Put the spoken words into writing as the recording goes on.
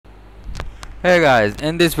Hey guys,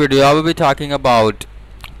 in this video I will be talking about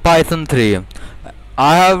Python 3.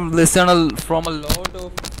 I have listened from a lot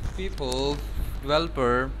of people,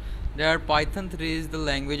 developer, that Python 3 is the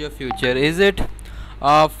language of future. Is it?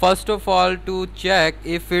 First of all, to check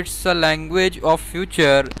if it's a language of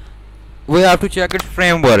future, we have to check its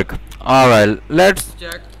framework. Alright, let's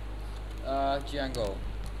check Django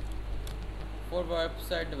for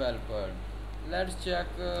website developer. Let's check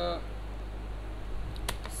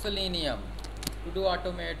Selenium to do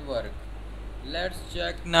automate work. Let's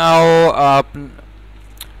check now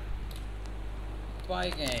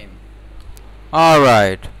pygame.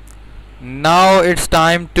 Alright, now it's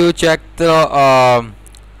time to check the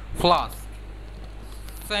flask.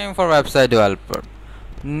 Same for website developer.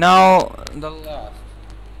 Now the last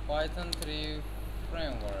Python 3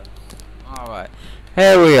 frameworks. Alright,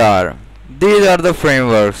 here we are. These are the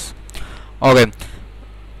frameworks. Okay,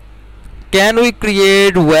 can we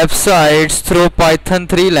create websites through Python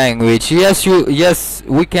 3 language? Yes,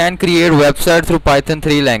 we can create website through Python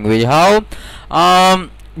 3 language. How?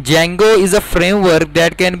 Django is a framework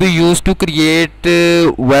that can be used to create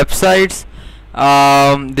websites.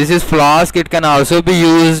 This is Flask. It can also be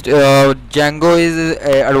used. Django is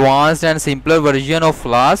a advanced and simpler version of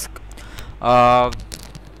Flask.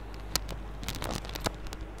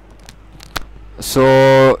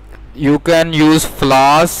 So you can use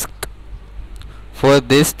Flask for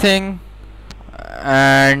this thing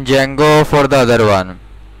and Django for the other one.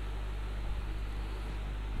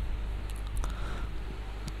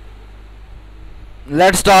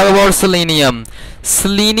 Let's talk about Selenium.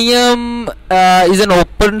 Selenium is an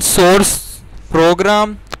open source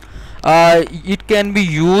program. It can be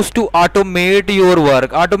used to automate your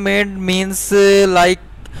work. Automate means like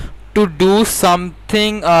to do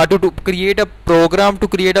something, to create a program, to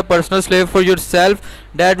create a personal slave for yourself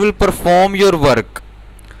that will perform your work.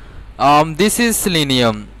 This is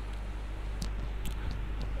Selenium.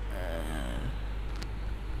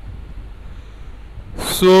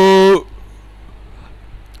 So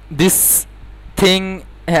this thing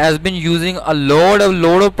has been using a lot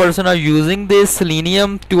of person are using this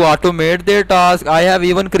Selenium to automate their task. I have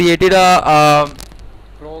even created a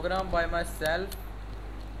program by myself.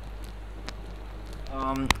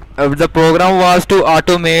 The program was to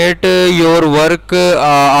automate your work,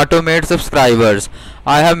 automate subscribers.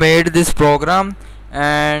 I have made this program,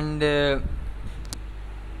 and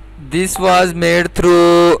this was made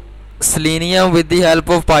through Selenium with the help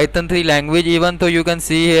of Python 3 language. Even though you can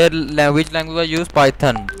see here which language I use,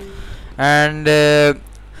 Python. And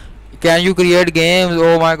can you create games?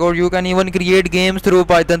 Oh my god, you can even create games through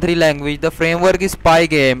Python 3 language. The framework is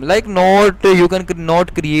pygame. Like, not you can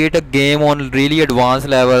not create a game on really advanced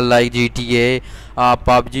level like GTA,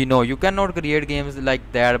 PUBG. No, you cannot create games like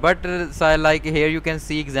that. But so like here you can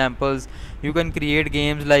see examples. You can create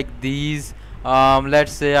games like these.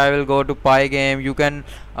 Let's say I will go to pygame. You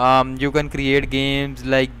can create games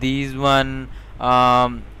like these one.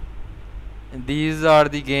 These are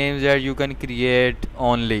the games that you can create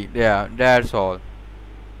only. Yeah, that's all.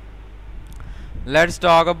 Let's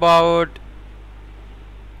talk about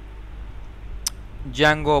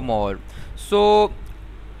Django more. So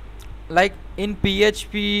like in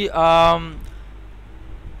PHP,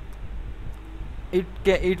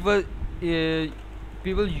 it was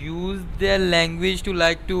people use their language to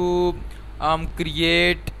like to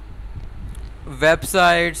create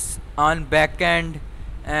websites on backend,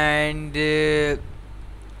 and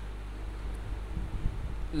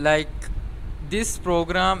like this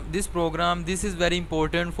is very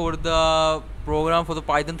important for the program for the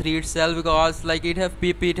Python 3 itself, because like it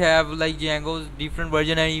have like Django's different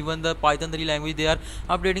version, and even the Python 3 language, they are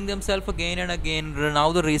updating themselves again and again.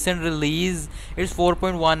 Now the recent release is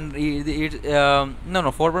 4.1.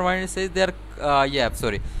 No 4.1, it says they are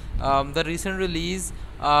the recent release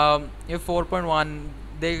if 4.1,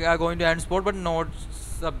 they are going to end support, but not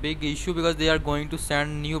a big issue because they are going to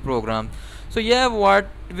send new program. So yeah, what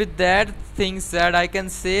with that thing said, I can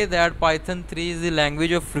say that Python 3 is the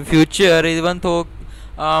language of future, even though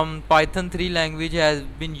Python 3 language has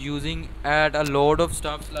been using at a lot of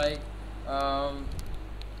stuff like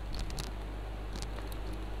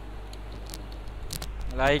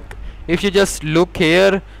if you just look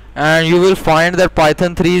here, and you will find that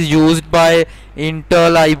Python 3 is used by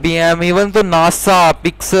Intel, IBM, even though NASA,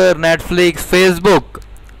 Pixar, Netflix, Facebook.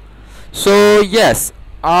 So yes,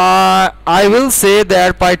 I will say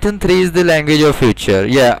that Python 3 is the language of future.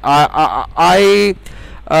 Yeah, I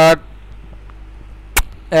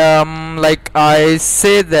like I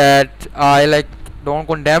say that I like don't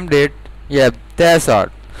condemn it. Yeah, that's all.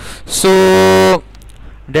 So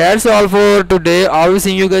That's all for today. I'll be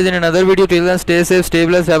seeing you guys in another video. Till then, stay safe, stay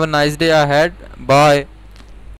blessed, have a nice day ahead. Bye.